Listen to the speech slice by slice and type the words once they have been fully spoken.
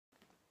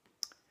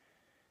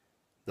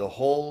The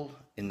hole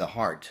in the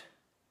heart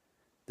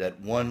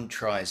that one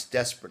tries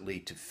desperately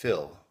to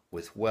fill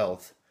with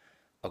wealth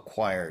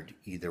acquired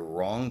either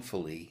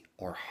wrongfully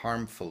or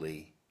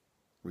harmfully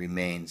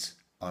remains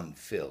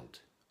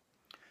unfilled,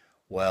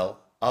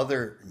 while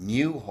other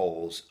new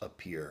holes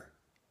appear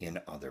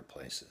in other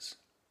places.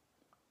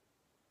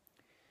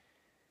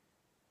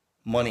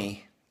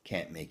 Money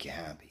can't make you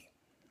happy.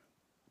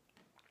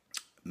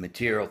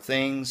 Material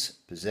things,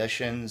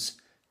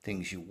 possessions,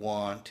 things you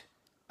want,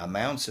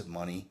 amounts of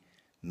money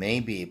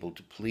may be able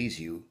to please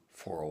you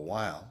for a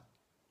while,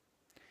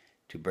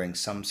 to bring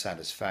some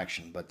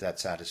satisfaction, but that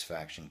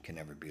satisfaction can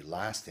never be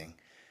lasting,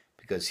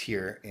 because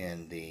here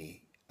in the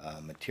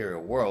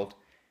material world,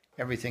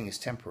 everything is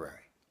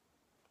temporary.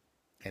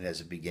 It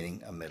has a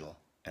beginning, a middle,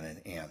 and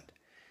an end.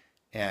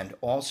 And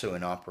also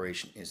in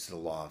operation is the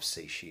law of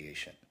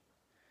satiation.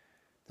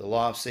 The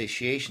law of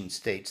satiation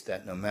states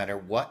that no matter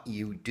what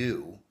you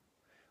do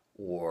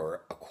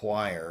or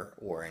acquire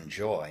or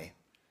enjoy,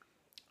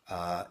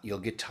 you'll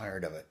get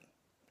tired of it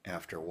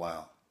after a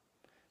while.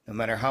 No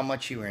matter how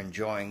much you are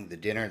enjoying the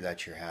dinner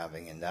that you're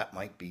having, and that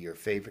might be your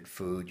favorite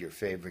food, your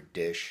favorite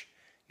dish,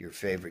 your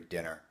favorite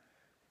dinner,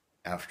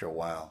 after a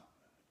while,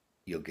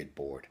 you'll get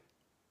bored.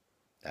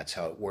 That's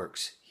how it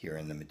works here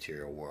in the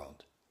material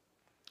world.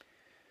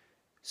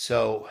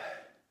 So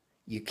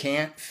you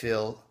can't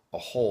fill a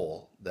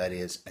hole that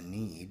is a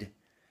need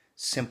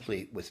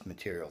simply with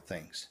material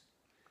things.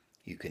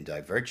 You can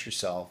divert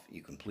yourself,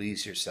 you can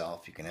please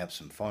yourself, you can have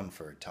some fun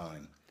for a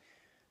time,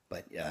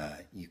 but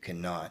you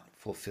cannot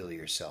fulfill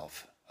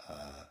yourself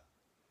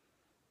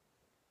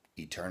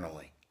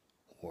eternally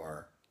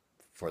or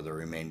for the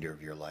remainder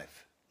of your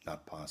life.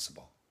 Not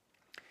possible.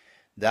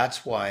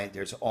 That's why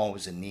there's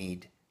always a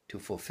need to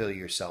fulfill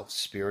yourself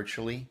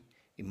spiritually,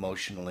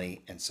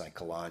 emotionally, and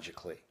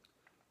psychologically.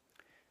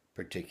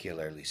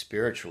 Particularly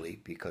spiritually,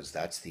 because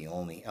that's the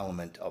only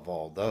element of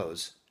all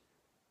those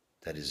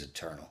that is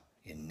eternal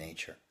in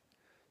nature.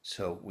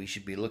 So we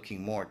should be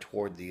looking more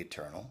toward the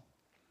eternal.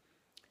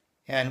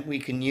 And we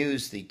can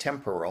use the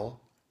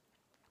temporal,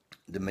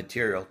 the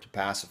material, to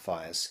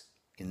pacify us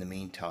in the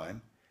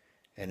meantime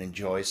and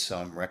enjoy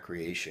some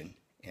recreation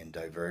and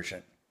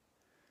diversion.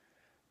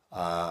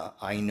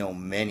 I know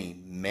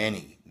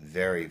many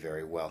very,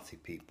 very wealthy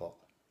people.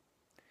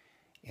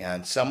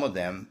 And some of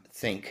them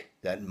think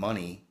that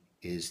money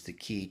is the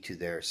key to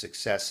their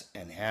success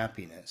and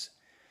happiness.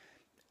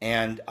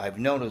 And I've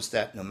noticed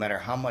that no matter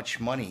how much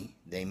money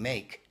they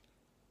make,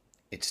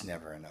 it's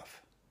never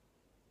enough.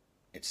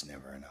 It's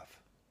never enough.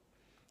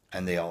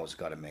 And they always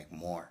got to make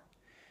more.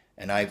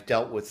 And I've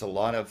dealt with a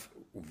lot of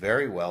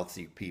very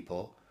wealthy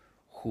people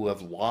who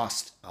have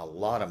lost a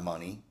lot of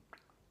money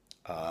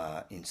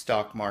in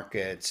stock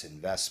markets,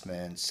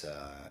 investments,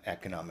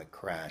 economic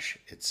crash,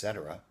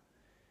 etc.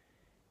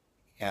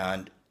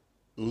 And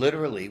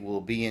literally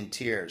will be in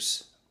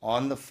tears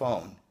on the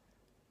phone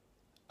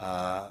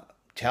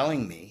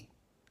telling me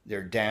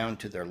they're down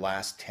to their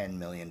last $10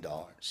 million.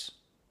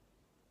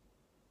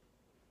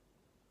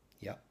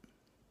 Yep.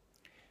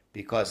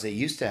 Because they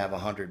used to have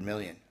 100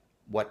 million.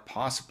 What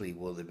possibly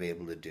will they be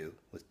able to do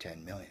with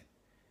 10 million?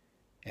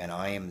 And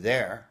I am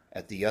there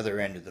at the other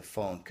end of the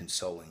phone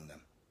consoling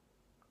them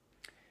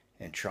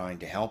and trying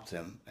to help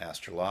them,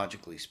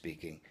 astrologically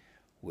speaking,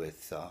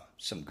 with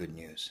some good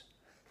news.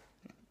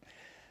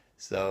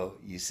 So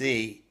you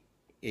see,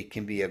 it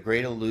can be a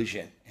great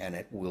illusion, and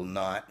it will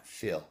not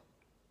fill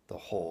the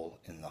hole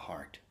in the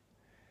heart.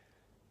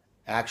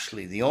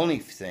 Actually, the only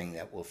thing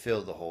that will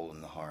fill the hole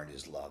in the heart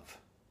is love.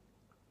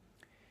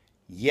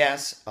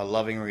 Yes, a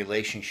loving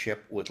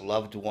relationship with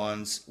loved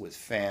ones, with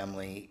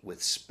family,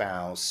 with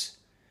spouse,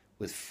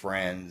 with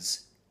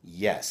friends.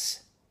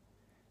 Yes,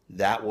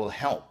 that will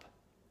help.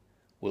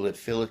 Will it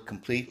fill it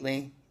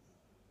completely?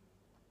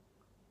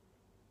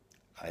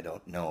 I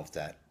don't know if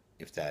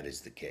that is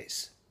the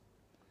case.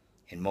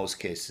 In most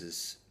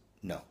cases,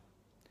 no.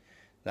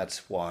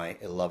 That's why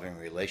a loving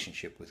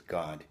relationship with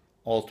God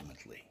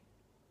ultimately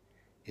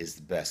is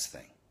the best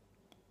thing.